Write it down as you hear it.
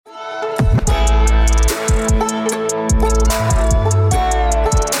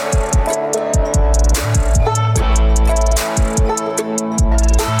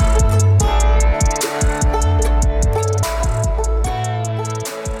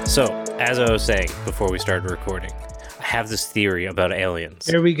So, as I was saying before we started recording, I have this theory about aliens.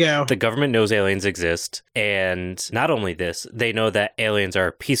 Here we go. The government knows aliens exist, and not only this, they know that aliens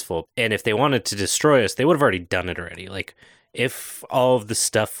are peaceful, and if they wanted to destroy us, they would have already done it already. Like, if all of the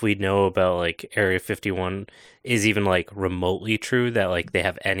stuff we know about, like, Area 51 is even, like, remotely true, that, like, they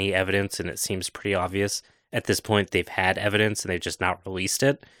have any evidence, and it seems pretty obvious, at this point they've had evidence, and they've just not released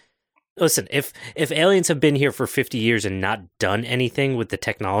it. Listen, if aliens have been here for 50 years and not done anything with the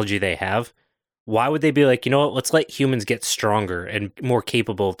technology they have, why would they be like, you know what, let's let humans get stronger and more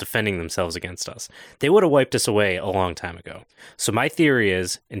capable of defending themselves against us? They would have wiped us away a long time ago. So my theory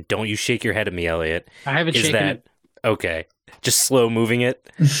is, and don't you shake your head at me, Elliot. I haven't shaken it. Okay, just slow moving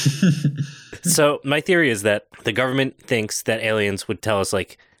it. So my theory is that the government thinks that aliens would tell us,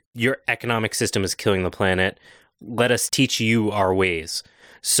 like, your economic system is killing the planet. Let us teach you our ways.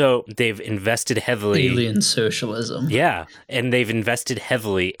 So they've invested heavily... Alien socialism. Yeah, and they've invested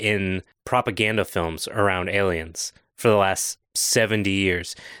heavily in propaganda films around aliens for the last 70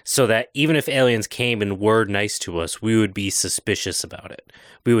 years, so that even if aliens came and were nice to us, we would be suspicious about it.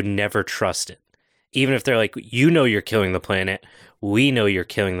 We would never trust it. Even if they're like, you know you're killing the planet, we know you're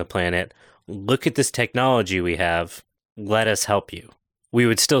killing the planet, look at this technology we have, let us help you. We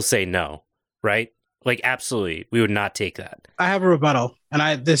would still say no, right? Like, absolutely, we would not take that. I have a rebuttal,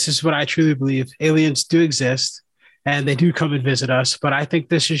 and this is what I truly believe. Aliens do exist, and they do come and visit us, but I think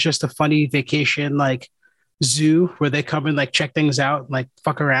this is just a funny vacation, like, zoo where they come and, like, check things out, and, like,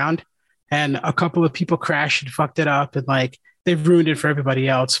 fuck around, and a couple of people crashed and fucked it up, and, like, they've ruined it for everybody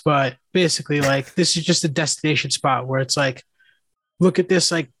else, but basically, like, this is just a destination spot where it's like, look at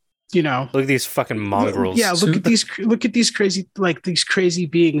this, like, you know, look at these fucking mongrels. Yeah, look at these crazy, like, these crazy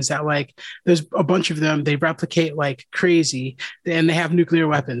beings that, like, there's a bunch of them. They replicate like crazy, and they have nuclear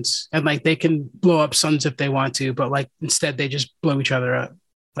weapons, and, like, they can blow up suns if they want to, but, like, instead they just blow each other up.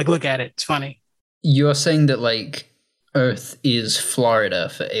 Like, look at it; it's funny. You're saying that, like, Earth is Florida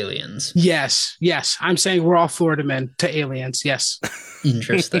for aliens? Yes, I'm saying we're all Florida men to aliens. Yes.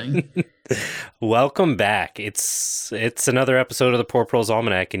 Interesting. Welcome back. It's another episode of the Poor Proles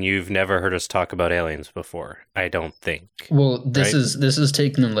Almanac, and you've never heard us talk about aliens before, I don't think. Well, this is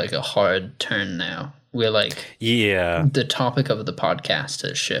taking like a hard turn now. We're like, yeah, the topic of the podcast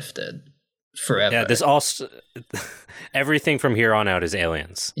has shifted forever. Yeah, everything from here on out is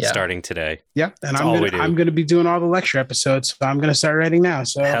aliens, starting today. Yeah, and I'm going to be doing all the lecture episodes, so I'm going to start writing now.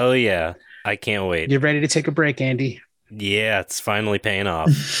 So hell yeah, I can't wait. You're ready to take a break, Andy? Yeah, it's finally paying off.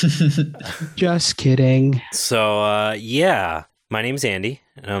 Just kidding. So, my name's Andy,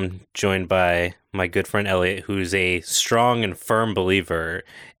 and I'm joined by my good friend Elliot, who's a strong and firm believer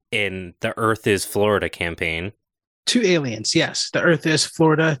in the Earth is Florida campaign. To aliens, yes. The Earth is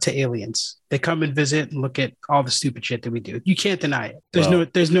Florida to aliens. They come and visit and look at all the stupid shit that we do. You can't deny it.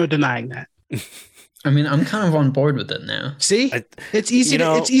 There's no denying that. I mean, I'm kind of on board with it now. See, it's easy.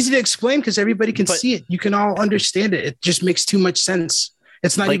 It's easy to explain because everybody can see it. You can all understand it. It just makes too much sense.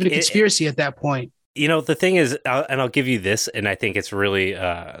 It's not even a conspiracy at that point. You know, the thing is, and I'll give you this, and I think it's really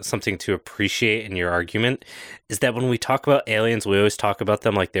something to appreciate in your argument, is that when we talk about aliens, we always talk about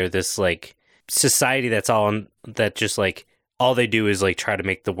them like they're this, like, society that just, like, all they do is, like, try to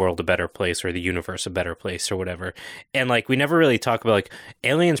make the world a better place or the universe a better place or whatever. And, like, we never really talk about, like,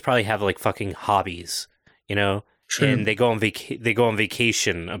 aliens probably have, like, fucking hobbies, you know? True. And they go on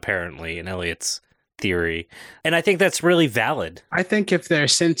vacation, apparently, in Elliot's theory. And I think that's really valid. I think if they're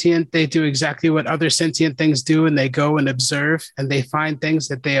sentient, they do exactly what other sentient things do, and they go and observe, and they find things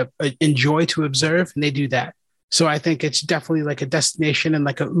that they enjoy to observe, and they do that. So I think it's definitely like a destination and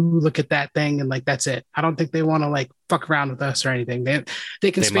like ooh, look at that thing, and, like, that's it. I don't think they want to, like, fuck around with us or anything.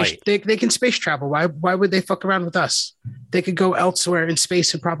 They can space travel. Why would they fuck around with us? They could go elsewhere in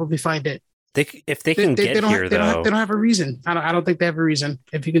space and probably find it. If they can get here, though, they don't have a reason. I don't think they have a reason.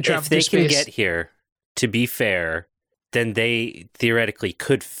 If you can travel through space, if they can get here, to be fair, then they theoretically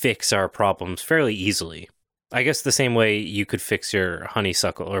could fix our problems fairly easily. I guess the same way you could fix your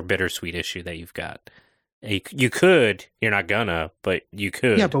honeysuckle or bittersweet issue that you've got. You could, you're not gonna, but you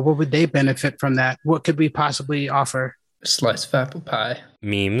could. Yeah, but what would they benefit from that? What could we possibly offer? A slice of apple pie.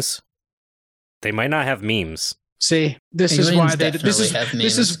 Memes. They might not have memes. See, this is why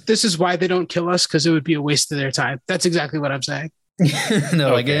they don't kill us, because it would be a waste of their time. That's exactly what I'm saying.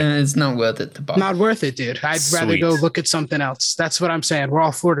 It's not worth it to buy. Not worth it, dude. I'd rather go look at something else. That's what I'm saying. We're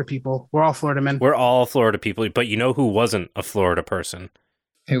all Florida people. We're all Florida men. We're all Florida people, but you know who wasn't a Florida person?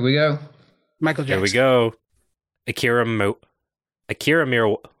 Here we go. Michael Jackson. Here we go. Akira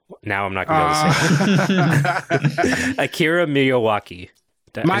now I'm not going to be able to say it. Akira Miyawaki. Is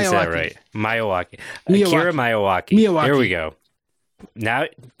that right? Miyawaki. Akira Miyawaki. Here we go. Now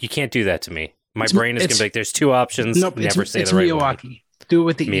you can't do that to me. My brain is going to be like, there's two options. Nope, never say it's the right Miyawaki. one. Do it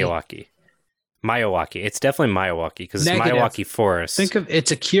with the Miyawaki. Miyawaki. It's definitely Miyawaki because it's Negative. Miyawaki Forest. Think of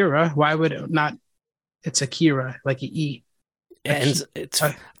it's Akira. Why would it not? It's Akira, like an E. And it's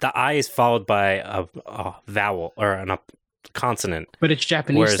the I is followed by a vowel or a consonant, but it's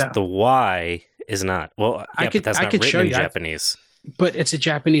Japanese. Whereas style. the Y is not. Well, yeah, but that's not written in Japanese. But it's a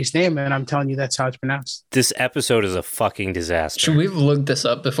Japanese name, and I'm telling you that's how it's pronounced. This episode is a fucking disaster. Should we have looked this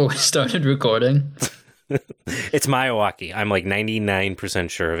up before we started recording? It's Miyawaki. I'm like 99%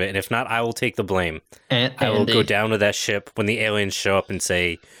 sure of it. And if not, I will take the blame. I will go down to that ship when the aliens show up and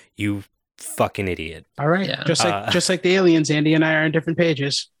say, "You fucking idiot." All right. Yeah. Just like the aliens, Andy and I are on different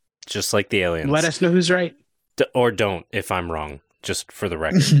pages. Just like the aliens. Let us know who's right. Or don't if I'm wrong, just for the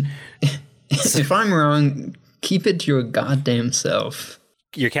record. If I'm wrong, keep it to your goddamn self.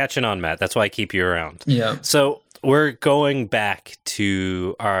 You're catching on, Matt. That's why I keep you around. Yeah. So we're going back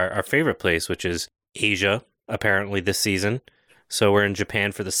to our favorite place, which is Asia, apparently this season. So we're in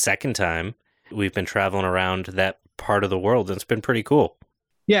Japan for the second time. We've been traveling around that part of the world, and it's been pretty cool.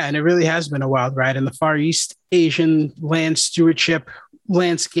 Yeah, and it really has been a wild ride in the Far East Asian land stewardship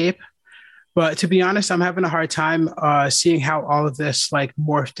landscape. But to be honest, I'm having a hard time seeing how all of this like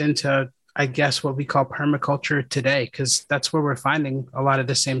morphed into, I guess, what we call permaculture today, because that's where we're finding a lot of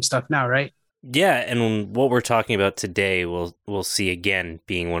the same stuff now, right? Yeah, and what we're talking about today, we'll see again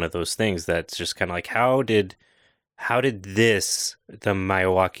being one of those things that's just kind of like, how did this, the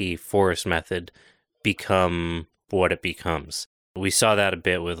Miyawaki forest method, become what it becomes? We saw that a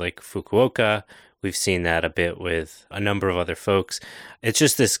bit with like Fukuoka. We've seen that a bit with a number of other folks. It's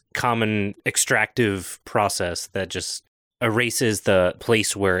just this common extractive process that just erases the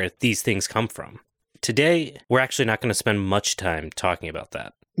place where these things come from. Today, we're actually not going to spend much time talking about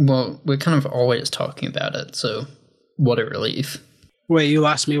that. Well, we're kind of always talking about it, so what a relief. Wait, you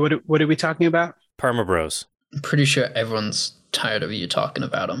lost me. What are we talking about? Perma Bros. I'm pretty sure everyone's tired of you talking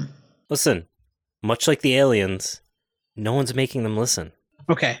about them. Listen, much like the aliens, no one's making them listen.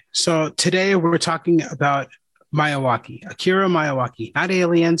 Okay, so today we're talking about Miyawaki, Akira Miyawaki, not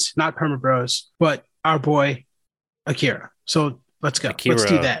aliens, not Perma Bros, but our boy Akira. So let's go. Akira, let's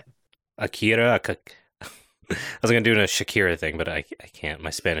do that. Akira. I was going to do a Shakira thing, but I can't. My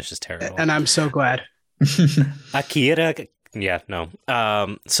Spanish is terrible. And I'm so glad. Akira. Yeah, no.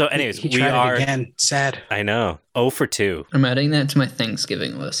 So anyways, he tried it again. Sad. I know. 0 for 2. I'm adding that to my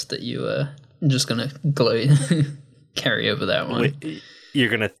Thanksgiving list that I'm just going to carry over that one. Wait, you're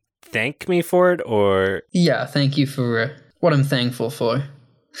going to thank me for it, or? Yeah, thank you for what I'm thankful for.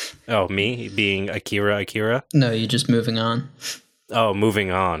 Oh, me being Akira? No, you're just moving on. Oh,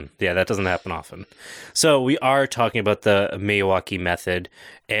 moving on. Yeah, that doesn't happen often. So we are talking about the Miyawaki method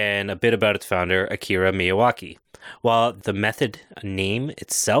and a bit about its founder, Akira Miyawaki. While the method name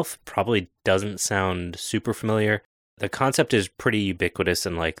itself probably doesn't sound super familiar, the concept is pretty ubiquitous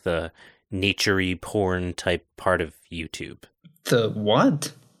in like the nature-y porn type part of YouTube. The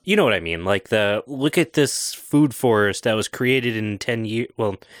what? You know what I mean? Like look at this food forest that was created in 10 years.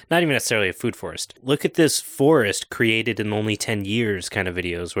 Well, not even necessarily a food forest. Look at this forest created in only 10 years kind of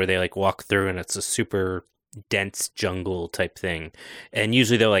videos where they like walk through and it's a super dense jungle type thing. And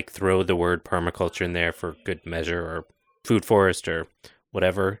usually they'll like throw the word permaculture in there for good measure, or food forest or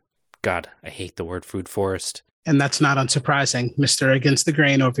whatever. God, I hate the word food forest. And that's not unsurprising, Mr. Against the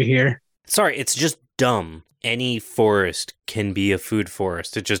Grain over here. Sorry, it's just dumb. Any forest can be a food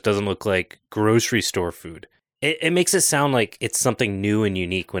forest. It just doesn't look like grocery store food. It makes it sound like it's something new and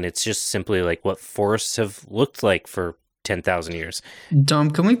unique when it's just simply like what forests have looked like for 10,000 years. Dom,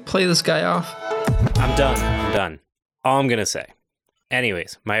 can we play this guy off? I'm done. All I'm going to say.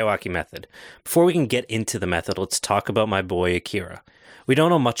 Anyways, Miyawaki method. Before we can get into the method, let's talk about my boy Akira. We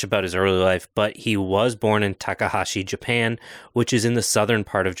don't know much about his early life, but he was born in Takahashi, Japan, which is in the southern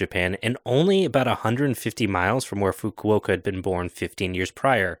part of Japan, and only about 150 miles from where Fukuoka had been born 15 years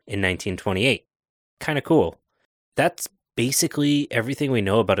prior in 1928. Kind of cool. That's basically everything we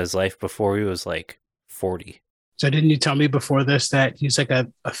know about his life before he was like 40. So didn't you tell me before this that he's like a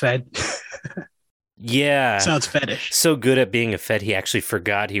Fed? Yeah. Sounds fetish. So good at being a Fed, he actually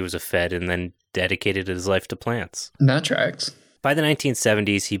forgot he was a Fed and then dedicated his life to plants. That tracks. By the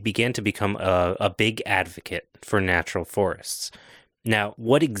 1970s, he began to become a big advocate for natural forests. Now,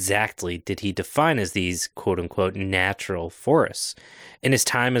 what exactly did he define as these quote-unquote natural forests? In his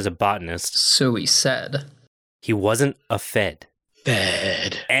time as a botanist... So he said. He wasn't a Fed.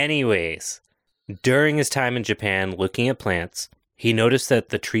 Anyways, during his time in Japan looking at plants, he noticed that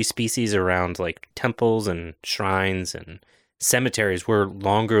the tree species around like temples and shrines and cemeteries were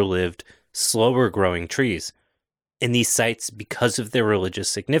longer-lived, slower-growing trees. And these sites, because of their religious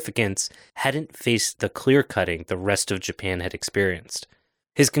significance, hadn't faced the clear-cutting the rest of Japan had experienced.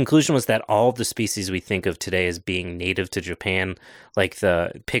 His conclusion was that all of the species we think of today as being native to Japan, like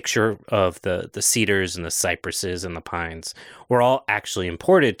the picture of the cedars and the cypresses and the pines, were all actually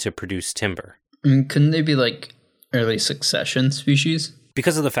imported to produce timber. Couldn't they be like early succession species?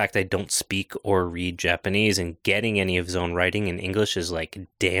 Because of the fact I don't speak or read Japanese, and getting any of his own writing in English is like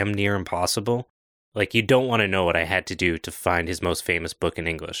damn near impossible. Like, you don't want to know what I had to do to find his most famous book in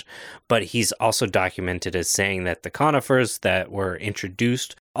English. But he's also documented as saying that the conifers that were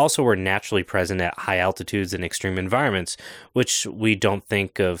introduced also were naturally present at high altitudes and extreme environments, which we don't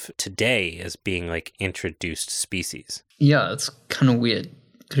think of today as being like introduced species. Yeah, it's kind of weird.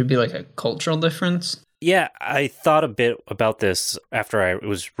 Could it be like a cultural difference? Yeah, I thought a bit about this after I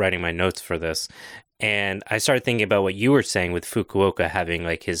was writing my notes for this. And I started thinking about what you were saying with Fukuoka having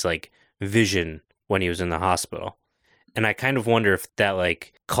like his like vision when he was in the hospital. And I kind of wonder if that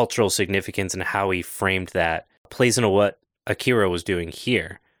like cultural significance and how he framed that plays into what Akira was doing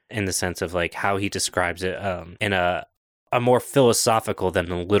here, in the sense of like how he describes it in a more philosophical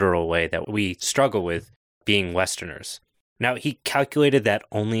than a literal way that we struggle with being Westerners. Now, he calculated that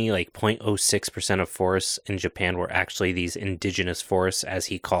only like 0.06% of forests in Japan were actually these indigenous forests, as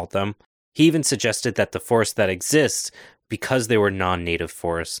he called them. He even suggested that the forests that exist, because they were non-native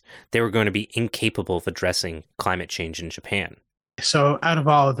forests, they were going to be incapable of addressing climate change in Japan. So out of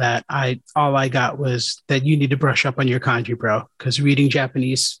all of that, all I got was that you need to brush up on your kanji, bro, because reading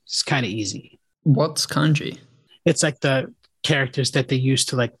Japanese is kind of easy. What's kanji? It's like the characters that they use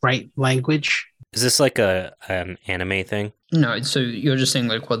to like write language. Is this like an anime thing? No, so you're just saying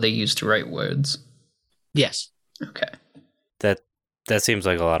like what they use to write words? Yes. Okay. That seems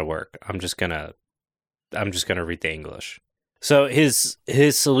like a lot of work. I'm just gonna read the English. So his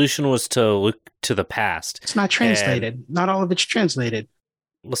solution was to look to the past. It's not translated. Not all of it's translated.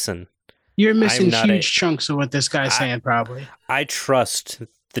 Listen, you're missing huge chunks of what this guy's saying, probably. I trust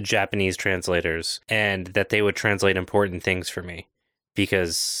the Japanese translators and that they would translate important things for me,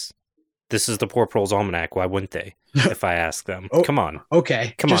 because this is the Poor Proles Almanac. Why wouldn't they? If I ask them. Oh, come on.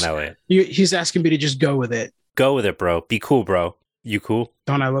 Okay. Come on, Elliot. He's asking me to just go with it. Go with it, bro. Be cool, bro. You cool?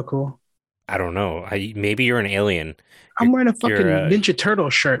 Don't I look cool? I don't know. Maybe you're an alien. I'm wearing a fucking Ninja Turtle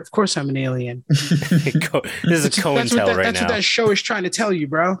shirt. Of course I'm an alien. This is a COINTEL right now. That's what that show is trying to tell you,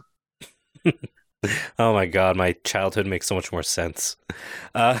 bro. Oh my god, my childhood makes so much more sense.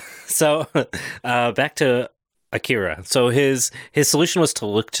 So back to Akira. So his solution was to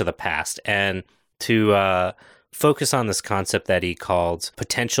look to the past and to focus on this concept that he called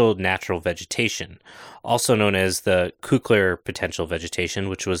potential natural vegetation, also known as the Kukler potential vegetation,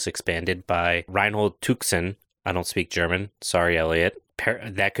 which was expanded by Reinhold Tuxen. I don't speak German. Sorry, Elliot.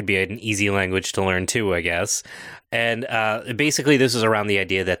 That could be an easy language to learn too, I guess. And basically, this is around the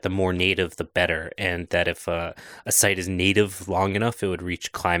idea that the more native, the better, and that if a site is native long enough, it would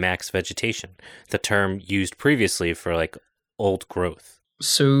reach climax vegetation, the term used previously for like old growth.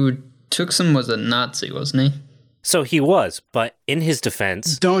 So Tuxen was a Nazi, wasn't he? So he was, but in his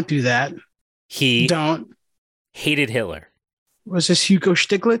defense... Don't do that. He don't hated Hitler. Was this Hugo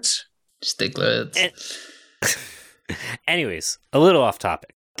Stiglitz? Anyways, a little off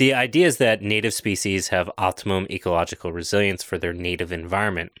topic. The idea is that native species have optimum ecological resilience for their native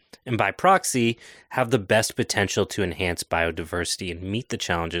environment, and by proxy, have the best potential to enhance biodiversity and meet the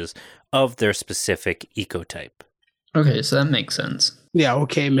challenges of their specific ecotype. Okay, so that makes sense. Yeah,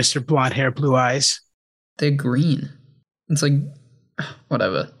 okay, Mr. Blonde Hair, Blue Eyes. They're green. It's like,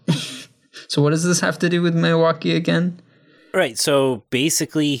 whatever. So what does this have to do with Miyawaki again? Right, so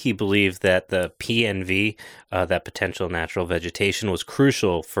basically he believed that the PNV, that potential natural vegetation, was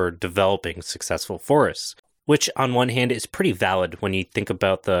crucial for developing successful forests, which on one hand is pretty valid when you think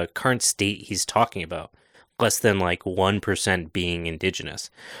about the current state he's talking about, less than like 1% being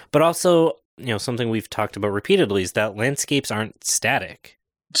indigenous. But also, something we've talked about repeatedly is that landscapes aren't static.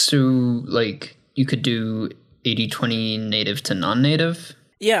 So, like, you could do 80-20 native to non-native?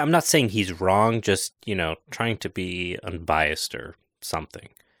 Yeah, I'm not saying he's wrong, just, trying to be unbiased or something.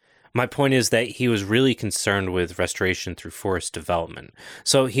 My point is that he was really concerned with restoration through forest development.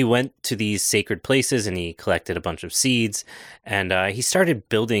 So he went to these sacred places and he collected a bunch of seeds, and he started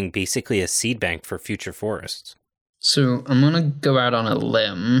building basically a seed bank for future forests. So I'm going to go out on a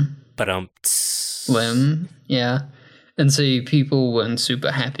limb. Limb, yeah. And say people weren't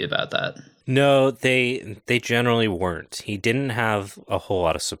super happy about that. No, they generally weren't. He didn't have a whole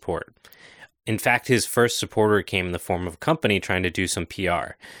lot of support. In fact, his first supporter came in the form of a company trying to do some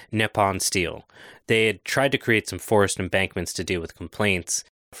PR, Nippon Steel. They had tried to create some forest embankments to deal with complaints,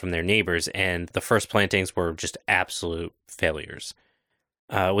 from their neighbors, and the first plantings were just absolute failures.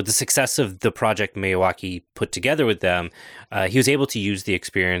 With the success of the project Miyawaki put together with them, he was able to use the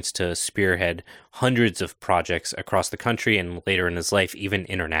experience to spearhead hundreds of projects across the country and later in his life, even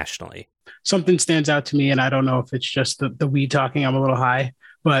internationally. Something stands out to me, and I don't know if it's just the weed talking, I'm a little high,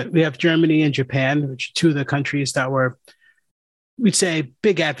 but we have Germany and Japan, which are two of the countries that were, we'd say,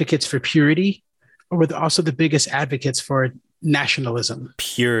 big advocates for purity, or were also the biggest advocates for nationalism.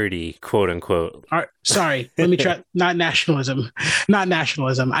 Purity, quote unquote. Sorry, let me try. Not nationalism. Not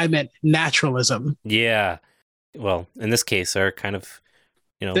nationalism. I meant naturalism. Yeah. Well, in this case, are kind of,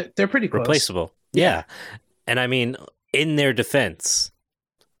 they're pretty close. Replaceable. Yeah. And I mean, in their defense,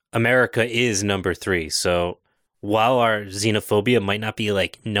 America is number 3. So while our xenophobia might not be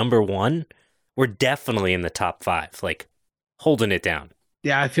like number 1, we're definitely in the top 5, like holding it down.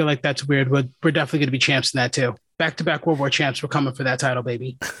 Yeah, I feel like that's weird. We're definitely going to be champs in that too. Back-to-back World War champs. We're coming for that title,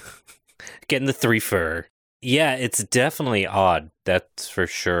 baby. Getting the 3 fur. Yeah, it's definitely odd. That's for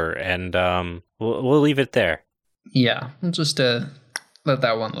sure. And we'll leave it there. Yeah, we'll just let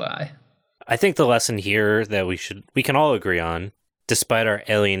that one lie. I think the lesson here that we can all agree on, despite our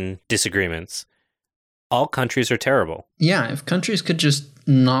alien disagreements, all countries are terrible. Yeah, if countries could just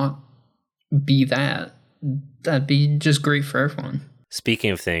not be that, that'd be just great for everyone.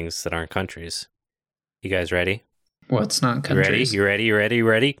 Speaking of things that aren't countries, you guys ready? What's not countries? You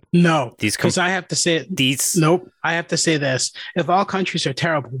ready? No, because I have to say it. Nope, I have to say this. If all countries are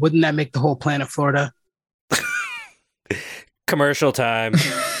terrible, wouldn't that make the whole planet Florida? Commercial time.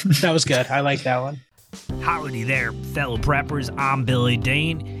 That was good. I like that one. Howdy there, fellow preppers. I'm Billy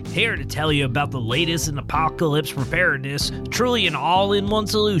Dane, here to tell you about the latest in apocalypse preparedness, truly an all-in-one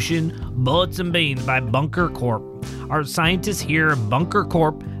solution, Bullets and Beans by Bunker Corp. Our scientists here at Bunker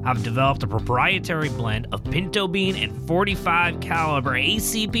Corp have developed a proprietary blend of pinto bean and .45 caliber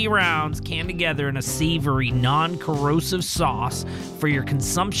ACP rounds canned together in a savory, non-corrosive sauce for your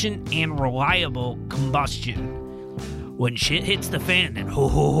consumption and reliable combustion. When shit hits the fan, and ho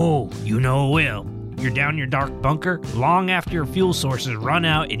ho ho, you know it will. You're down your dark bunker, long after your fuel sources run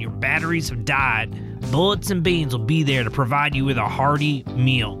out and your batteries have died, Bullets and Beans will be there to provide you with a hearty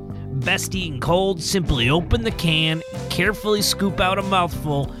meal. Best eaten cold, simply open the can, carefully scoop out a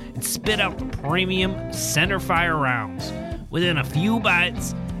mouthful, and spit out the premium centerfire rounds. Within a few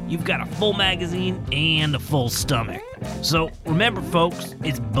bites, you've got a full magazine and a full stomach. So remember folks,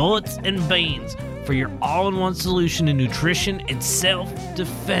 it's Bullets and Beans for your all-in-one solution to nutrition and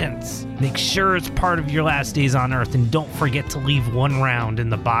self-defense. Make sure it's part of your last days on Earth, and don't forget to leave one round in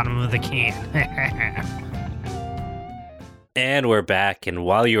the bottom of the can. And we're back, and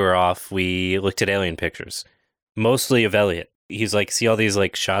while you were off, we looked at alien pictures. Mostly of Elliot. He's like, see all these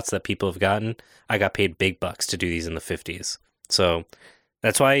like shots that people have gotten? I got paid big bucks to do these in the 50s. So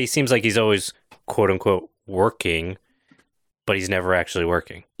that's why he seems like he's always, quote-unquote, working, but he's never actually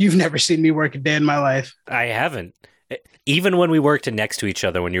working. You've never seen me work a day in my life. I haven't. Even when we worked next to each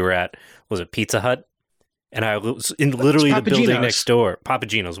other when you were at, was it Pizza Hut? And I was in literally the building next door.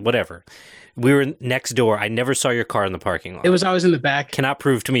 Papagino's, whatever. We were next door. I never saw your car in the parking lot. It was always in the back. Cannot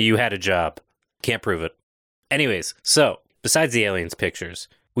prove to me you had a job. Can't prove it. Anyways, so besides the aliens pictures,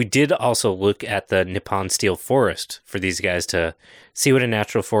 we did also look at the Nippon Steel Forest for these guys to see what a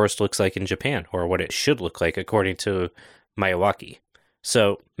natural forest looks like in Japan, or what it should look like according to Miyawaki.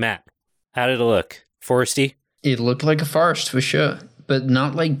 So, Matt, how did it look? Foresty? It looked like a forest for sure, but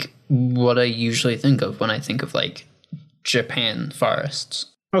not like what I usually think of when I think of like Japan forests.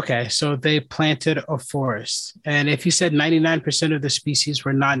 Okay, so they planted a forest. And if you said 99% of the species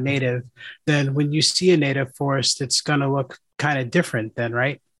were not native, then when you see a native forest, it's going to look kind of different then,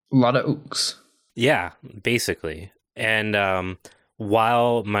 right? A lot of oaks. Yeah, basically. And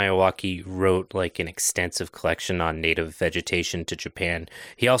while Miyawaki wrote like an extensive collection on native vegetation to Japan,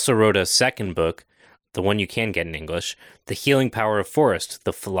 he also wrote a second book, the one you can get in English, The Healing Power of Forest,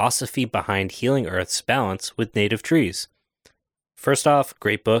 the philosophy behind healing Earth's balance with native trees. First off,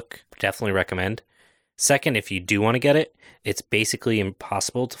 great book, definitely recommend. Second, if you do want to get it, it's basically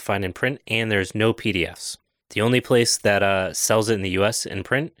impossible to find in print, and there's no PDFs. The only place that sells it in the US in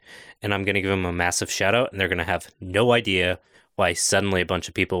print, and I'm going to give them a massive shout out, and they're going to have no idea why suddenly a bunch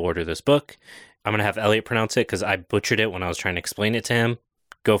of people order this book. I'm going to have Elliot pronounce it because I butchered it when I was trying to explain it to him.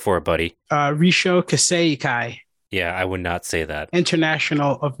 Go for it, buddy. Risho Kaseikai. Yeah, I would not say that.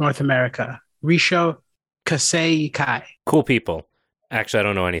 International of North America. Risho Kaseikai. Cool people. Actually, I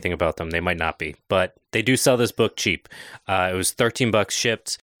don't know anything about them. They might not be, but they do sell this book cheap. It was $13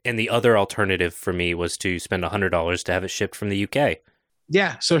 shipped, and the other alternative for me was to spend $100 to have it shipped from the UK.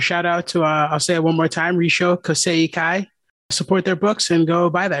 Yeah, so shout out to, I'll say it one more time, Risho Kaseikai. support their books and go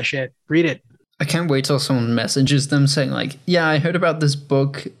buy that shit. Read it. I can't wait till someone messages them saying like, yeah, I heard about this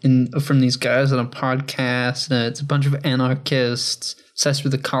book from these guys on a podcast. And it's a bunch of anarchists obsessed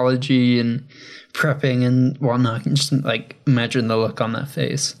with ecology and prepping and whatnot. I can just like imagine the look on that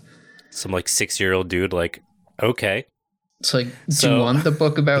face. Some like 6-year-old dude like, okay. It's like, do you want the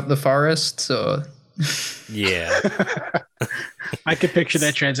book about the forests or... Yeah. I could picture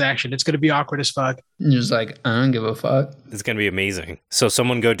that transaction. It's going to be awkward as fuck. You're just like, I don't give a fuck. It's going to be amazing. So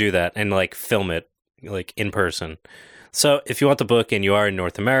someone go do that and like film it like in person. So if you want the book and you are in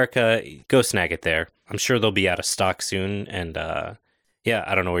North America, go snag it there. I'm sure they'll be out of stock soon. And yeah,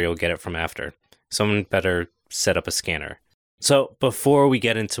 I don't know where you'll get it from after. Someone better set up a scanner. So before we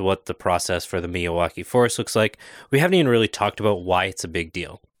get into what the process for the Miyawaki forest looks like, we haven't even really talked about why it's a big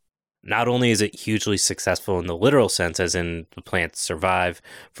deal. Not only is it hugely successful in the literal sense, as in the plants survive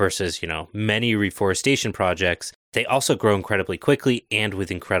versus, many reforestation projects, they also grow incredibly quickly and with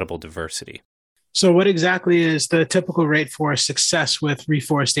incredible diversity. So what exactly is the typical rate for success with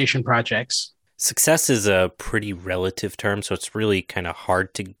reforestation projects? Success is a pretty relative term, so it's really kind of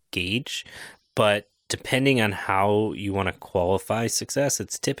hard to gauge. But depending on how you want to qualify success,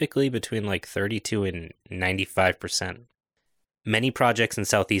 it's typically between like 32 and 95%. Many projects in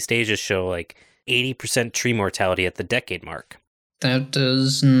Southeast Asia show like 80% tree mortality at the decade mark. That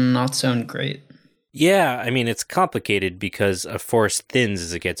does not sound great. Yeah, I mean, it's complicated because a forest thins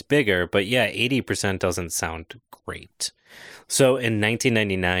as it gets bigger, but yeah, 80% doesn't sound great. So in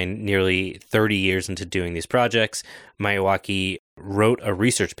 1999, nearly 30 years into doing these projects, Miyawaki wrote a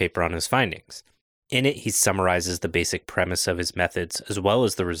research paper on his findings. In it, he summarizes the basic premise of his methods as well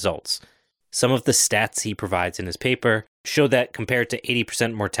as the results. Some of the stats he provides in his paper show that compared to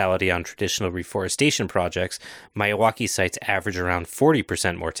 80% mortality on traditional reforestation projects, Miyawaki sites average around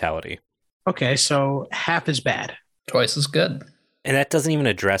 40% mortality. Okay, so half as bad. Twice as good. And that doesn't even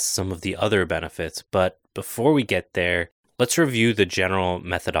address some of the other benefits, but before we get there, let's review the general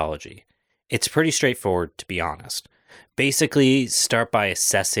methodology. It's pretty straightforward, to be honest. Basically, start by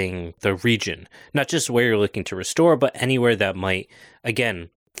assessing the region, not just where you're looking to restore, but anywhere that might, again,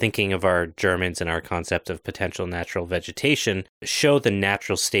 thinking of our Germans and our concept of potential natural vegetation, show the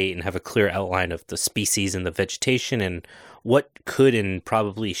natural state and have a clear outline of the species and the vegetation and what could and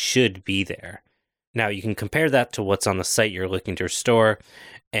probably should be there. Now, you can compare that to what's on the site you're looking to restore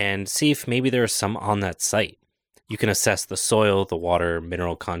and see if maybe there are some on that site. You can assess the soil, the water,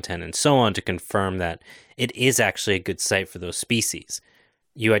 mineral content, and so on to confirm that it is actually a good site for those species.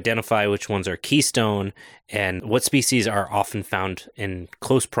 You identify which ones are keystone and what species are often found in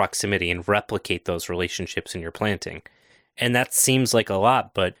close proximity and replicate those relationships in your planting. And that seems like a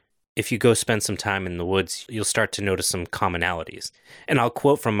lot, but if you go spend some time in the woods, you'll start to notice some commonalities. And I'll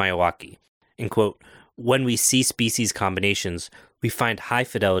quote from Miyawaki, and quote, "When we see species combinations, we find high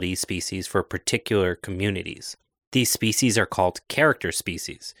fidelity species for particular communities. These species are called character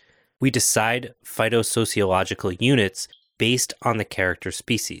species. We decide phytosociological units based on the character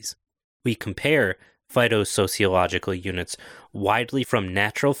species. We compare phytosociological units widely from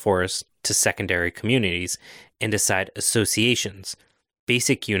natural forests to secondary communities and decide associations,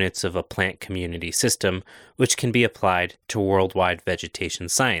 basic units of a plant community system, which can be applied to worldwide vegetation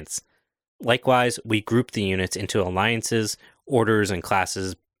science. Likewise, we group the units into alliances, orders, and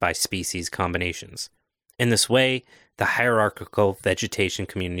classes by species combinations. In this way, the hierarchical vegetation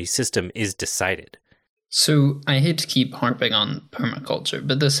community system is decided." So I hate to keep harping on permaculture,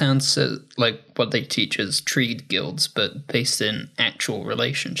 but this sounds like what they teach is tree guilds, but based in actual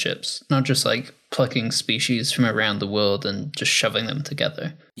relationships, not just like plucking species from around the world and just shoving them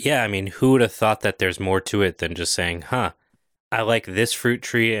together. Yeah, I mean, who would have thought that there's more to it than just saying, I like this fruit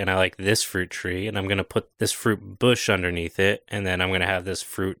tree and I like this fruit tree, and I'm going to put this fruit bush underneath it, and then I'm going to have this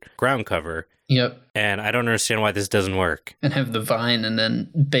fruit ground cover. Yep. And I don't understand why this doesn't work. And have the vine and then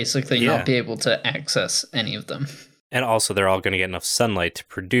basically not be able to access any of them. And also they're all going to get enough sunlight to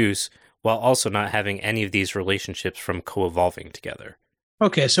produce while also not having any of these relationships from co-evolving together.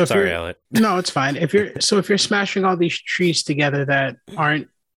 Okay, so sorry, Elliot. No, it's fine. If you're smashing all these trees together that aren't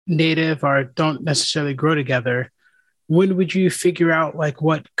native or don't necessarily grow together, when would you figure out like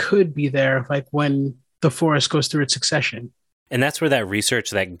what could be there, like when the forest goes through its succession? And that's where that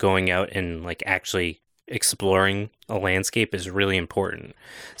research, that going out and like actually exploring a landscape is really important.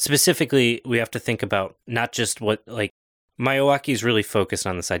 Specifically, we have to think about not just what, like, Miyawaki is really focused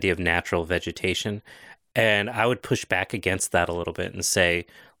on this idea of natural vegetation. And I would push back against that a little bit and say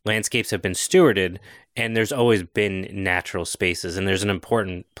landscapes have been stewarded and there's always been natural spaces. And there's an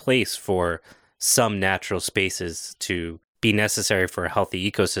important place for some natural spaces to be necessary for a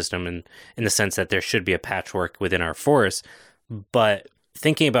healthy ecosystem, and in the sense that there should be a patchwork within our forests. But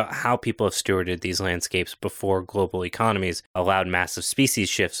thinking about how people have stewarded these landscapes before global economies allowed massive species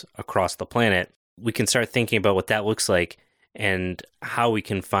shifts across the planet, we can start thinking about what that looks like and how we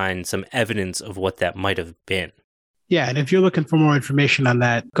can find some evidence of what that might have been. Yeah, and if you're looking for more information on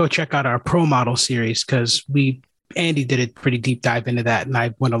that, go check out our Pro Model series, because Andy did a pretty deep dive into that, and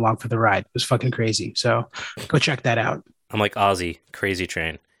I went along for the ride. It was fucking crazy. So go check that out. I'm like Ozzy, Crazy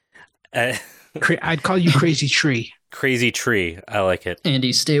Train. I'd call you Crazy Tree. Crazy Tree. I like it.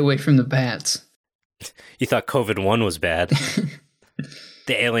 Andy, stay away from the bats. You thought COVID-1 was bad.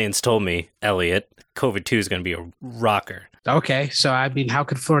 The aliens told me, Elliot, COVID-2 is going to be a rocker. Okay, so I mean, how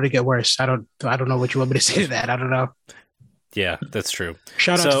could Florida get worse? I don't know what you want me to say to that. I don't know. Yeah, that's true.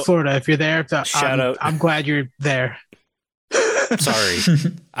 Shout out to Florida if you're there. Shout out. I'm glad you're there. Sorry.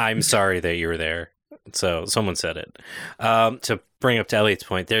 I'm sorry that you were there. So someone said it. To bring up to Elliot's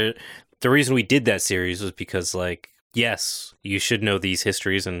point, the reason we did that series was because, like, yes, you should know these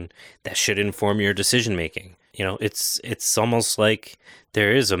histories, and that should inform your decision making. You know, it's almost like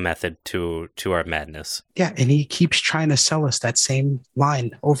there is a method to our madness. Yeah, and he keeps trying to sell us that same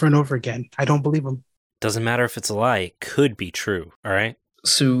line over and over again. I don't believe him. Doesn't matter if it's a lie; it could be true. All right.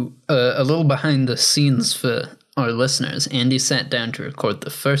 So, a little behind the scenes for our listeners. Andy sat down to record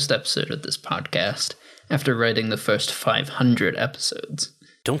the first episode of this podcast after writing the first 500 episodes.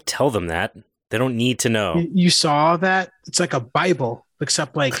 Don't tell them that. They don't need to know. You saw that? It's like a Bible,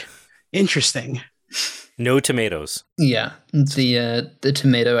 except like interesting. No tomatoes. Yeah, the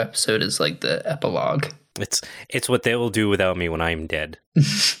tomato episode is like the epilogue. It's what they will do without me when I'm dead.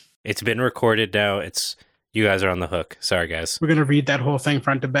 It's been recorded now. You guys are on the hook. Sorry, guys. We're gonna read that whole thing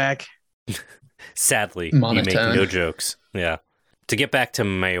front to back. Sadly, Monotone. You make no jokes. Yeah. To get back to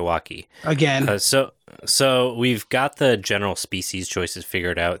Miyawaki again. So we've got the general species choices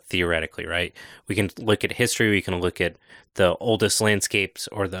figured out theoretically, right? We can look at history. We can look at the oldest landscapes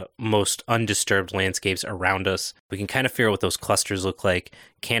or the most undisturbed landscapes around us. We can kind of figure out what those clusters look like.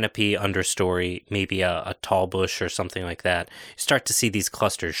 Canopy, understory, maybe a tall bush or something like that. You start to see these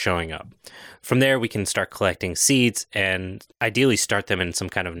clusters showing up. From there, we can start collecting seeds and ideally start them in some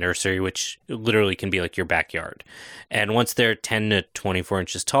kind of nursery, which literally can be like your backyard. And once they're 10 to 24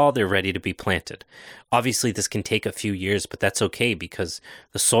 inches tall, they're ready to be planted. Obviously, this can take a few years, but that's okay because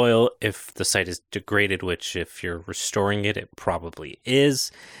the soil, if the site is degraded, which if you're restoring it, it probably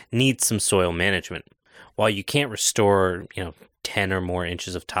is, needs some soil management. While you can't restore, 10 or more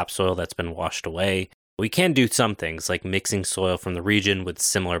inches of topsoil that's been washed away, we can do some things like mixing soil from the region with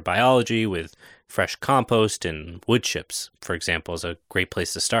similar biology, with fresh compost and wood chips, for example, is a great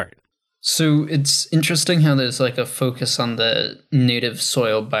place to start. So it's interesting how there's like a focus on the native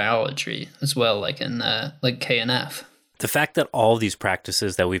soil biology as well, like in like KNF. The fact that all these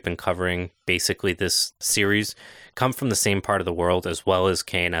practices that we've been covering, basically this series, come from the same part of the world as well as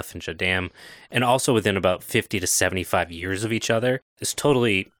KNF and Jadam, and also within about 50 to 75 years of each other, is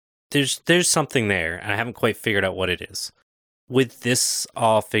totally, there's something there, and I haven't quite figured out what it is. With this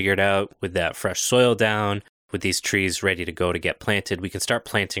all figured out, with that fresh soil down, with these trees ready to go to get planted, we can start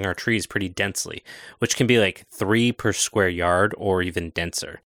planting our trees pretty densely, which can be like 3 per square yard or even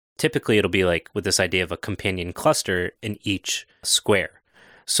denser. Typically, it'll be like with this idea of a companion cluster in each square.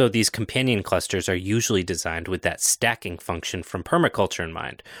 So these companion clusters are usually designed with that stacking function from permaculture in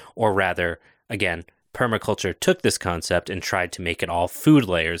mind. Or rather, again, permaculture took this concept and tried to make it all food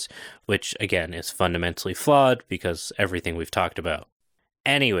layers, which again is fundamentally flawed because everything we've talked about.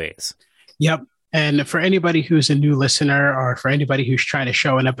 Anyways. Yep. And for anybody who's a new listener or for anybody who's trying to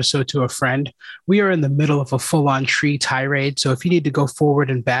show an episode to a friend, we are in the middle of a full-on tree tirade. So if you need to go forward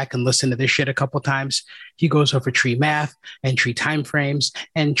and back and listen to this shit a couple times, he goes over tree math and tree timeframes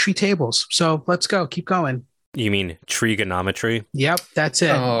and tree tables. So let's go. Keep going. You mean trigonometry? Yep, that's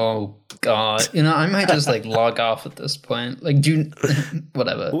it. Oh, God. I might just like log off at this point. Like,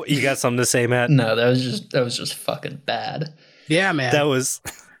 whatever. You got something to say, Matt? No, that was just fucking bad. Yeah, man.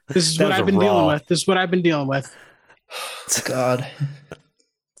 This is what I've been dealing with. This is what I've been dealing with. God.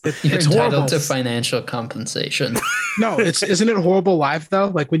 You're It's entitled horrible. to financial compensation. No, isn't it horrible live though?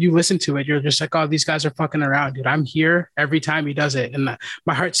 Like when you listen to it, you're just like, oh, these guys are fucking around, dude. I'm here every time he does it. And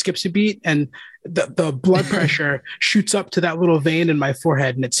my heart skips a beat and the blood pressure shoots up to that little vein in my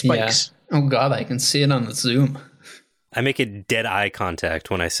forehead and it spikes. Yeah. Oh, God, I can see it on the Zoom. I make it dead eye contact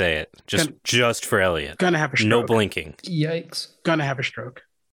when I say it. Just for Elliot. Gonna have a stroke. No blinking. Yikes. Gonna have a stroke.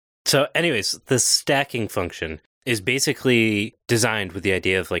 So anyways, the stacking function is basically designed with the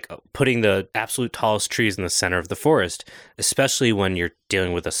idea of like putting the absolute tallest trees in the center of the forest, especially when you're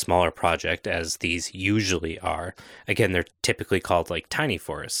dealing with a smaller project, as these usually are. Again, they're typically called like tiny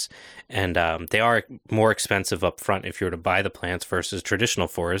forests, and they are more expensive up front if you were to buy the plants versus traditional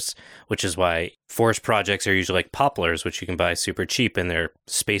forests, which is why forest projects are usually like poplars, which you can buy super cheap, and they're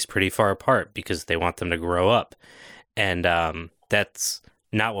spaced pretty far apart because they want them to grow up. And that's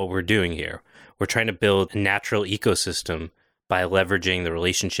not what we're doing here. We're trying to build a natural ecosystem by leveraging the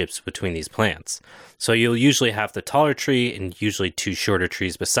relationships between these plants. So you'll usually have the taller tree and usually two shorter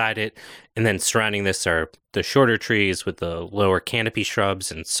trees beside it. And then surrounding this are the shorter trees with the lower canopy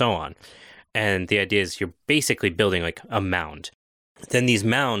shrubs and so on. And the idea is you're basically building like a mound. Then these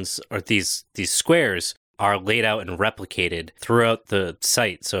mounds, or these squares, are laid out and replicated throughout the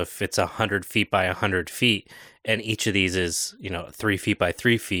site. So if it's 100 feet by 100 feet, and each of these is, 3 feet by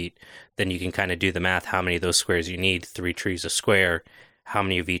 3 feet, then you can kind of do the math, how many of those squares you need, 3 trees a square, how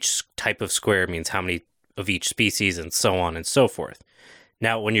many of each type of square means how many of each species, and so on and so forth.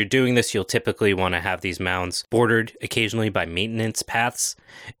 Now, when you're doing this, you'll typically want to have these mounds bordered occasionally by maintenance paths.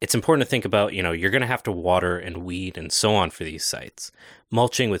 It's important to think about, you're going to have to water and weed and so on for these sites.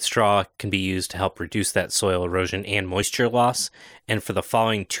 Mulching with straw can be used to help reduce that soil erosion and moisture loss. And for the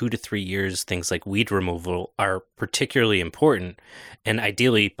following 2 to 3 years, things like weed removal are particularly important, and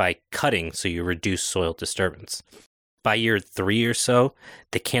ideally by cutting so you reduce soil disturbance. By year 3 or so,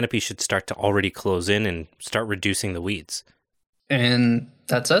 the canopy should start to already close in and start reducing the weeds. And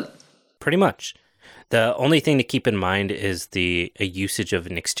that's it? Pretty much. The only thing to keep in mind is a usage of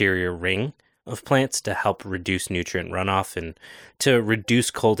an exterior ring of plants to help reduce nutrient runoff and to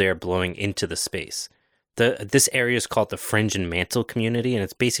reduce cold air blowing into the space. This area is called the fringe and mantle community, and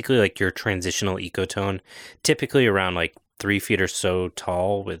it's basically like your transitional ecotone, typically around like 3 feet or so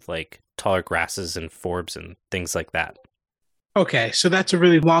tall, with like taller grasses and forbs and things like that. Okay, so that's a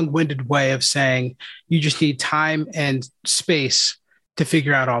really long-winded way of saying you just need time and space to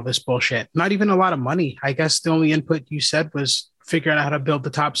figure out all this bullshit. Not even a lot of money. I guess the only input you said was figuring out how to build the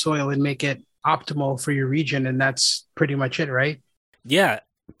topsoil and make it optimal for your region, and that's pretty much it, right? Yeah,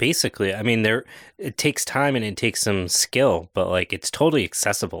 basically. I mean, it takes time and it takes some skill, but like it's totally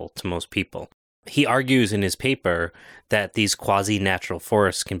accessible to most people. He argues in his paper that these quasi-natural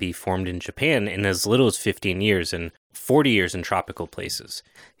forests can be formed in Japan in as little as 15 years and 40 years in tropical places.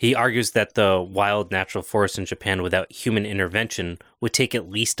 He argues that the wild natural forests in Japan without human intervention would take at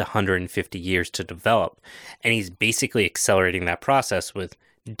least 150 years to develop, and he's basically accelerating that process with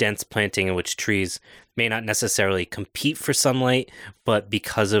dense planting in which trees may not necessarily compete for sunlight, but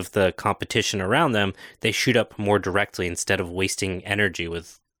because of the competition around them, they shoot up more directly instead of wasting energy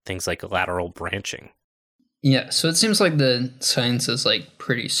with things like lateral branching. Yeah, so it seems like the science is like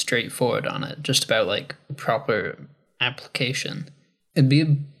pretty straightforward on it, just about like proper application. I'd be a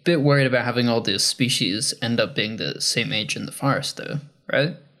bit worried about having all these species end up being the same age in the forest though,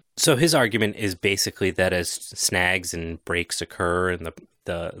 right? So his argument is basically that as snags and breaks occur in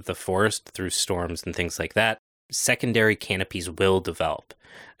the forest through storms and things like that, secondary canopies will develop.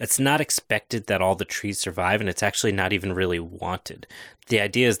 It's not expected that all the trees survive, and it's actually not even really wanted. The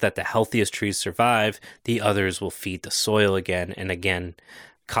idea is that the healthiest trees survive, the others will feed the soil again and again,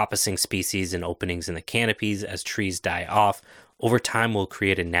 coppicing species and openings in the canopies as trees die off. Over time will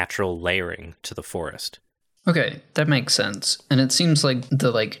create a natural layering to the forest. Okay, that makes sense. And it seems like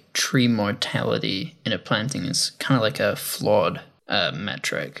the tree mortality in a planting is kind of like a flawed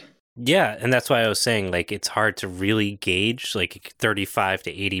metric. Yeah, and that's why I was saying, it's hard to really gauge. 35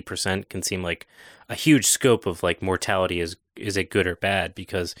 to 80% can seem like a huge scope of, mortality. Is it good or bad?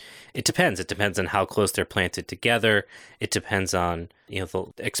 Because it depends. It depends on how close they're planted together. It depends on,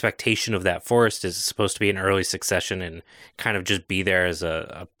 the expectation of that forest. Is supposed to be an early succession and kind of just be there as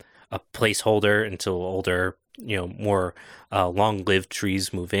a placeholder until older, more long-lived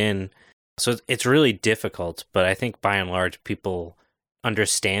trees move in. So it's really difficult, but I think by and large, people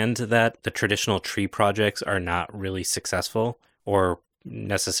understand that the traditional tree projects are not really successful or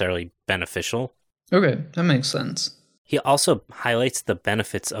necessarily beneficial. Okay, that makes sense. He also highlights the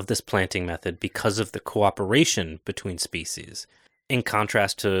benefits of this planting method because of the cooperation between species. In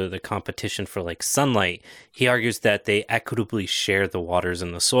contrast to the competition for sunlight, he argues that they equitably share the waters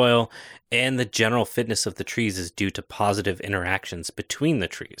in the soil, and the general fitness of the trees is due to positive interactions between the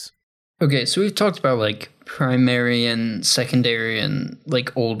trees. Okay, so we've talked about primary and secondary and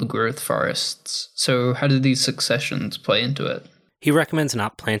old growth forests. So how do these successions play into it? He recommends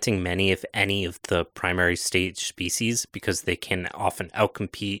not planting many, if any, of the primary stage species because they can often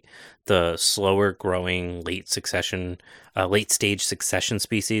outcompete the slower growing late stage succession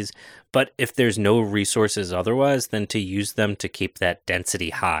species. But if there's no resources otherwise, then to use them to keep that density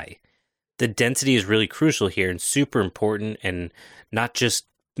high. The density is really crucial here and super important, and not just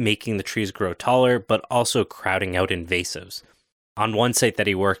making the trees grow taller, but also crowding out invasives. On one site that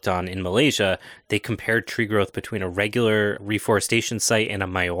he worked on in Malaysia, they compared tree growth between a regular reforestation site and a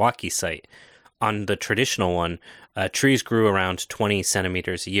Miyawaki site. On the traditional one, trees grew around 20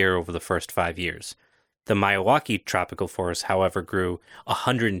 centimeters a year over the first 5 years. The Miyawaki tropical forest, however, grew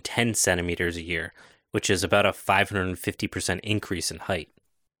 110 centimeters a year, which is about a 550% increase in height.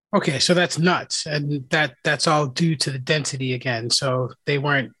 Okay, so that's nuts. And that's all due to the density again. So they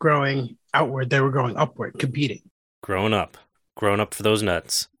weren't growing outward, they were growing upward, competing. Growing up for those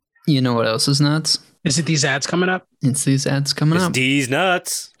nuts. You know what else is nuts? Is it these ads coming up? It's these ads coming It's up. these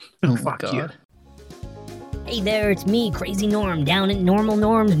nuts. Oh, Fuck God. you. Hey there, it's me, Crazy Norm, down at Normal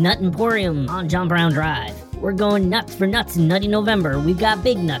Norm's Nut Emporium on John Brown Drive. We're going nuts for nuts in Nutty November. We've got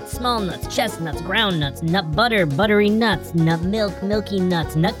big nuts, small nuts, chestnuts, ground nuts, nut butter, buttery nuts, nut milk, milky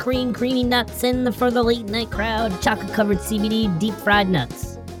nuts, nut cream, creamy nuts, and for the late night crowd, chocolate-covered CBD deep fried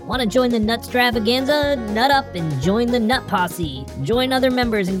nuts. Want to join the Nutstravaganza? Nut up and join the Nut Posse. Join other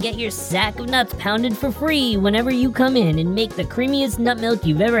members and get your sack of nuts pounded for free whenever you come in and make the creamiest nut milk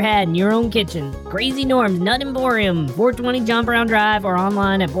you've ever had in your own kitchen. Crazy Norm's Nut Emporium, 420 John Brown Drive, or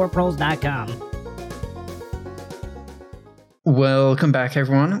online at bortprols.com. Welcome back,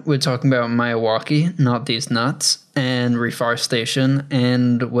 everyone. We're talking about Miyawaki, not these nuts, and reforestation,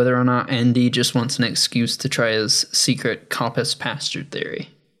 and whether or not Andy just wants an excuse to try his secret coppice pasture theory.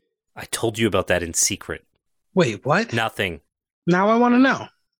 I told you about that in secret. Wait, what? Nothing. Now I want to know.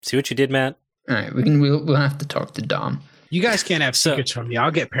 See what you did, Matt? All right, we'll have to talk to Dom. You guys can't have secrets from me.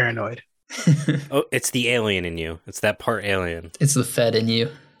 I'll get paranoid. Oh, it's the alien in you. It's that part alien. It's the Fed in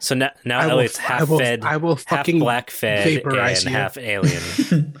you. So now Elliot's half fed, I will half fucking black fed, and vaporize you. half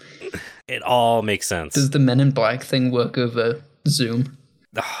alien. It all makes sense. Does the Men in Black thing work over Zoom?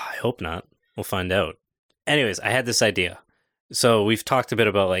 I hope not. We'll find out. Anyways, I had this idea. So we've talked a bit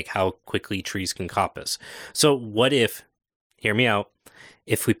about like how quickly trees can coppice. So what if, hear me out,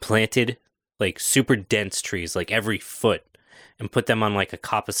 if we planted like super dense trees like every foot and put them on like a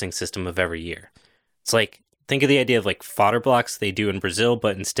coppicing system of every year? It's like, think of the idea of like fodder blocks they do in Brazil,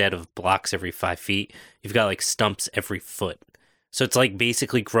 but instead of blocks every 5 feet, you've got like stumps every foot. So it's like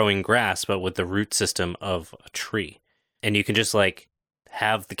basically growing grass, but with the root system of a tree. And you can just like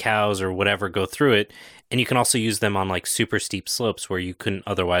have the cows or whatever go through it. And you can also use them on like super steep slopes where you couldn't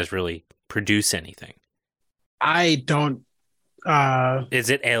otherwise really produce anything. I don't. Is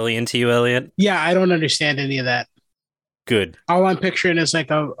it alien to you, Elliot? Yeah, I don't understand any of that. Good. All I'm picturing is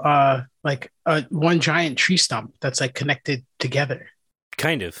like a one giant tree stump that's like connected together.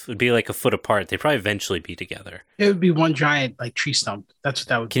 Kind of. It'd be like a foot apart. They'd probably eventually be together. It would be one giant like tree stump. That's what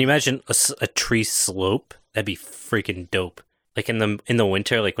that would be. Can you imagine a tree slope? That'd be freaking dope. Like in the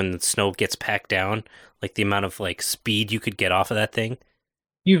winter, like when the snow gets packed down, like the amount of like speed you could get off of that thing.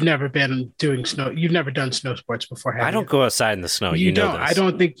 You've never been doing snow. You've never done snow sports before, have you? I don't go outside in the snow. You know don't. this. I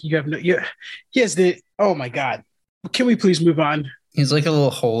don't think you have no. Yes. Oh my God. Can we please move on? He's like a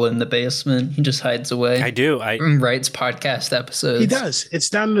little hole in the basement. He just hides away. I do. And writes podcast episodes. He does. It's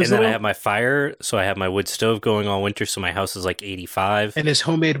down in his And then little, I have my fire, so I have my wood stove going all winter, so my house is like 85. and his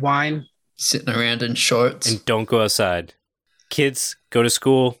homemade wine. Sitting around in shorts. And don't go outside. Kids, go to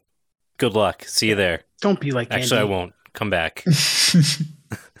school. Good luck. See you there. Don't be like Actually, Andy. I won't. Come back.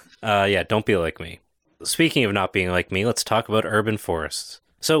 Yeah, don't be like me. Speaking of not being like me, let's talk about urban forests.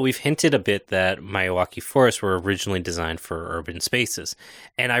 So we've hinted a bit that Miyawaki forests were originally designed for urban spaces.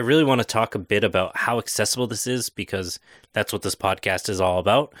 And I really want to talk a bit about how accessible this is, because that's what this podcast is all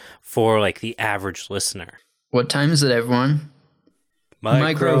about for like the average listener. What time is it, everyone?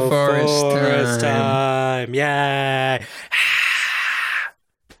 Microforest time. Yay.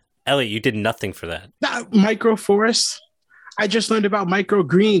 Elliot, you did nothing for that. Micro forests. I just learned about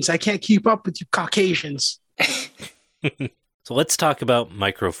microgreens. I can't keep up with you Caucasians. So let's talk about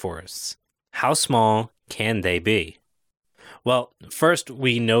microforests. How small can they be? Well, first,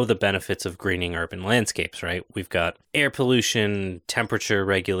 we know the benefits of greening urban landscapes, right? We've got air pollution, temperature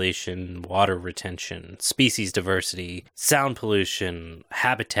regulation, water retention, species diversity, sound pollution,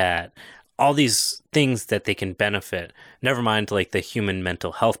 habitat, all these things that they can benefit, never mind like the human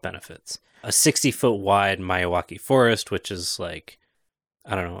mental health benefits. A 60-foot wide Miyawaki forest, which is like,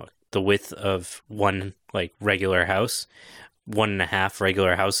 I don't know, the width of one like regular house, 1.5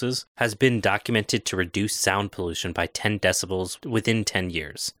 regular houses, has been documented to reduce sound pollution by 10 decibels within 10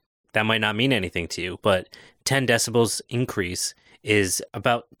 years. That might not mean anything to you, but 10 decibels increase is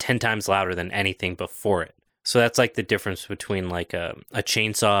about 10 times louder than anything before it. So that's like the difference between like a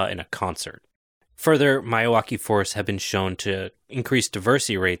chainsaw and a concert. Further, Miyawaki forests have been shown to increase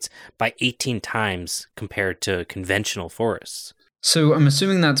diversity rates by 18 times compared to conventional forests. So I'm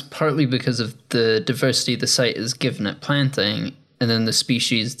assuming that's partly because of the diversity the site is given at planting, and then the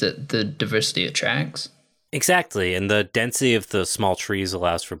species that the diversity attracts? Exactly, and the density of the small trees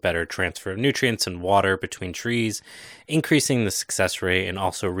allows for better transfer of nutrients and water between trees, increasing the success rate and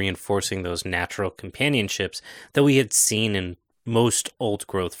also reinforcing those natural companionships that we had seen in most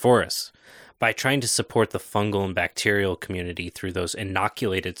old-growth forests. By trying to support the fungal and bacterial community through those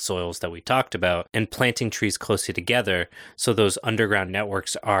inoculated soils that we talked about and planting trees closely together so those underground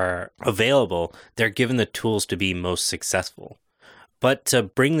networks are available, they're given the tools to be most successful. But to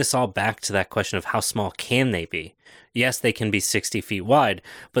bring this all back to that question of how small can they be? Yes, they can be 60 feet wide,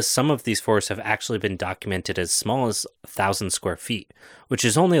 but some of these forests have actually been documented as small as 1,000 square feet, which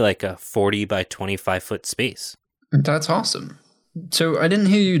is only like a 40 by 25 foot space. That's awesome. So I didn't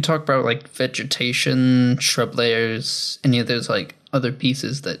hear you talk about like vegetation, shrub layers, any of those like other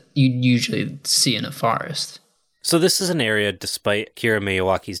pieces that you usually see in a forest. So this is an area, despite Akira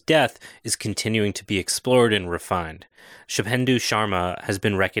Miyawaki's death, is continuing to be explored and refined. Shubhendu Sharma has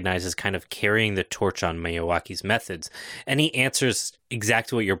been recognized as kind of carrying the torch on Miyawaki's methods, and he answers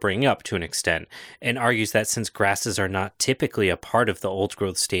exactly what you're bringing up to an extent, and argues that since grasses are not typically a part of the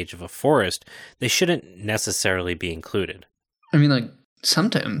old-growth stage of a forest, they shouldn't necessarily be included. I mean, like,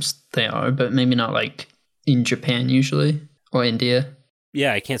 sometimes they are, but maybe not, like, in Japan usually, or India.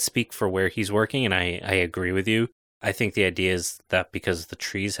 Yeah, I can't speak for where he's working, and I agree with you. I think the idea is that because the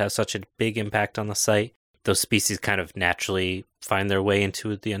trees have such a big impact on the site, those species kind of naturally find their way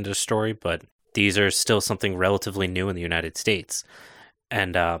into the understory, but these are still something relatively new in the United States.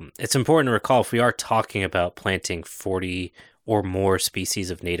 And it's important to recall, if we are talking about planting 40 or more species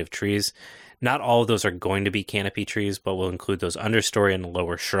of native trees, not all of those are going to be canopy trees, but will include those understory and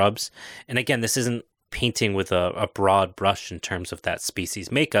lower shrubs. And again, this isn't painting with a broad brush in terms of that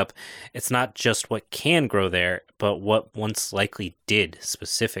species makeup. It's not just what can grow there, but what once likely did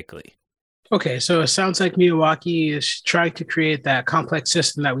specifically. Okay, so it sounds like Miyawaki is trying to create that complex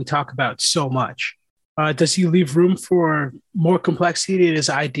system that we talk about so much. Does he leave room for more complexity in his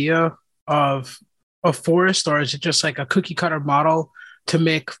idea of a forest, or is it just like a cookie cutter model to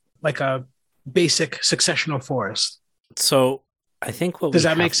make like a basic successional forest? So I think what does we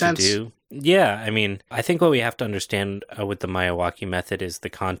that make have sense? to do, yeah, I mean, I think what we have to understand with the Miyawaki method is the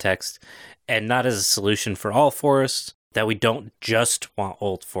context, and not as a solution for all forests, that we don't just want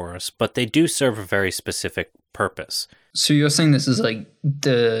old forests, but they do serve a very specific purpose. So you're saying this is like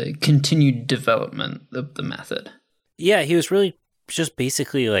the continued development of the method? Yeah, he was really just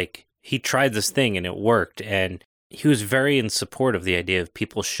basically like, he tried this thing and it worked, and he was very in support of the idea of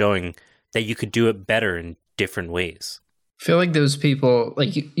people showing that you could do it better in different ways. I feel like those people,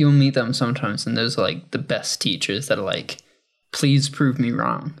 like you'll meet them sometimes, and those are like the best teachers that are like, please prove me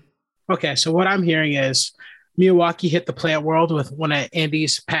wrong. Okay, so what I'm hearing is Miyawaki hit the plant world with one of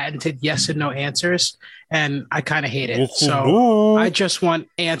Andy's patented yes and no answers, and I kind of hate it. So I just want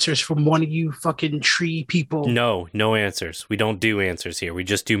answers from one of you fucking tree people. No answers. We don't do answers here. We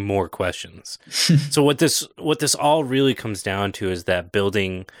just do more questions. So what this all really comes down to is that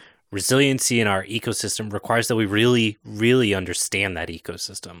building resiliency in our ecosystem requires that we really, really understand that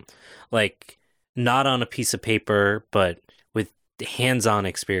ecosystem. Like, not on a piece of paper, but with hands-on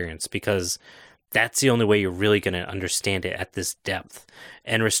experience, because that's the only way you're really going to understand it at this depth.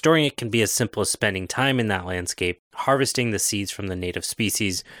 And restoring it can be as simple as spending time in that landscape, harvesting the seeds from the native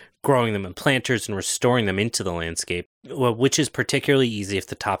species, growing them in planters, and restoring them into the landscape, which is particularly easy if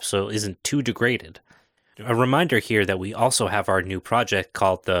the topsoil isn't too degraded. A reminder here that we also have our new project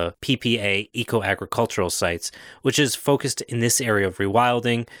called the PPA Eco-Agricultural Sites, which is focused in this area of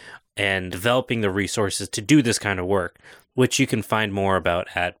rewilding and developing the resources to do this kind of work, which you can find more about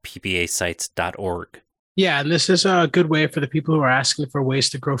at ppasites.org. Yeah, and this is a good way for the people who are asking for ways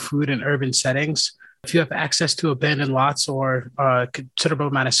to grow food in urban settings. If you have access to abandoned lots or a considerable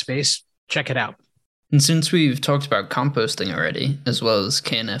amount of space, check it out. And since we've talked about composting already, as well as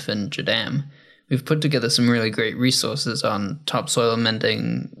KNF and Jadam, we've put together some really great resources on topsoil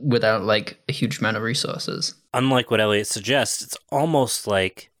amending without like a huge amount of resources. Unlike what Elliot suggests, it's almost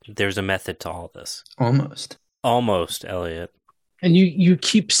like there's a method to all this. Almost, Elliot. And you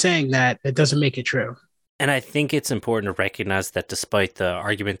keep saying that. It doesn't make it true. And I think it's important to recognize that despite the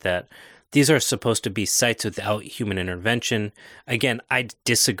argument that These are supposed to be sites without human intervention. Again, I'd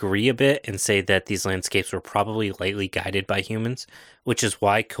disagree a bit and say that these landscapes were probably lightly guided by humans, which is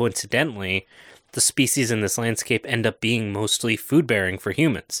why, coincidentally, the species in this landscape end up being mostly food-bearing for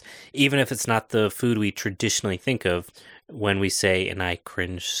humans, even if it's not the food we traditionally think of when we say, and I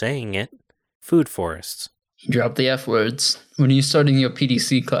cringe saying it, food forests. Drop the F words. When are you starting your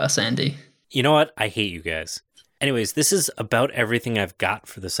PDC class, Andy? You know what? I hate you guys. Anyways, this is about everything I've got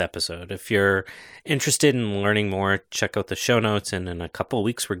for this episode. If you're interested in learning more, check out the show notes, and in a couple of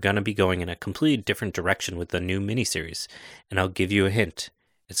weeks, we're going to be going in a completely different direction with the new miniseries. And I'll give you a hint.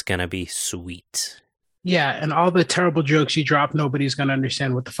 It's going to be sweet. Yeah, and all the terrible jokes you drop, nobody's going to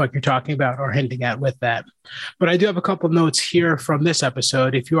understand what the fuck you're talking about or hinting at with that. But I do have a couple notes here from this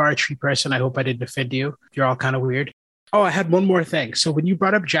episode. If you are a tree person, I hope I didn't offend you. You're all kind of weird. Oh, I had one more thing. So when you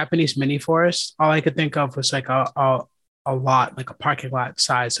brought up Japanese mini forest, all I could think of was like a lot, like a parking lot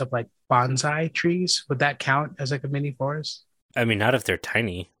size of like bonsai trees. Would that count as like a mini forest? I mean, not if they're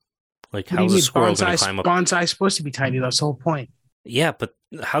tiny. Like, What do you how's a mean? squirrel going to climb up? Bonsai is supposed to be tiny. That's the whole point. Yeah, but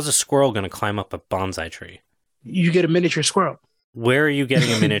how's a squirrel going to climb up a bonsai tree? You get a miniature squirrel. Where are you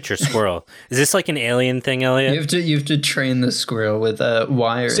getting a miniature squirrel? Is this like an alien thing, Elliot? You have to train the squirrel with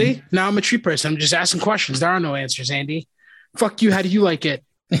wiring. See, now I'm a tree person. I'm just asking questions. There are no answers, Andy. Fuck you. How do you like it?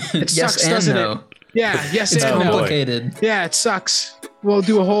 It yes sucks, and doesn't no. it? Yeah, yes It's and no. complicated. Yeah, it sucks. We'll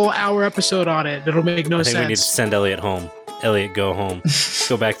do a whole hour episode on it. It'll make no I think we need to sense. send Elliot home. Elliot, go home.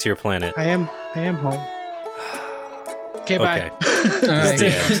 Go back to your planet. I am home. Okay, bye. Okay. All right. the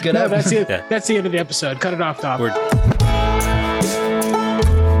end. Good No, up. that's it. Yeah. That's the end of the episode. Cut it off, Tom. We're